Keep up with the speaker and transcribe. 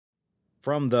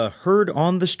From the Heard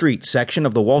on the Street section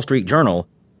of the Wall Street Journal,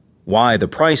 Why the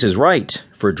Price is Right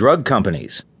for Drug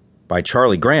Companies, by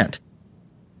Charley Grant.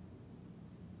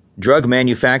 Drug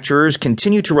manufacturers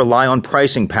continue to rely on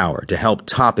pricing power to help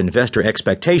top investor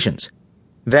expectations.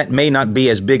 That may not be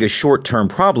as big a short-term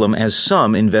problem as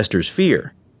some investors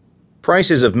fear.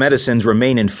 Prices of medicines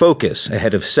remain in focus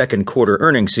ahead of second quarter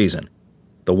earnings season.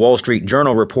 The Wall Street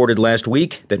Journal reported last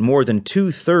week that more than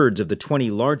two-thirds of the 20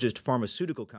 largest pharmaceutical companies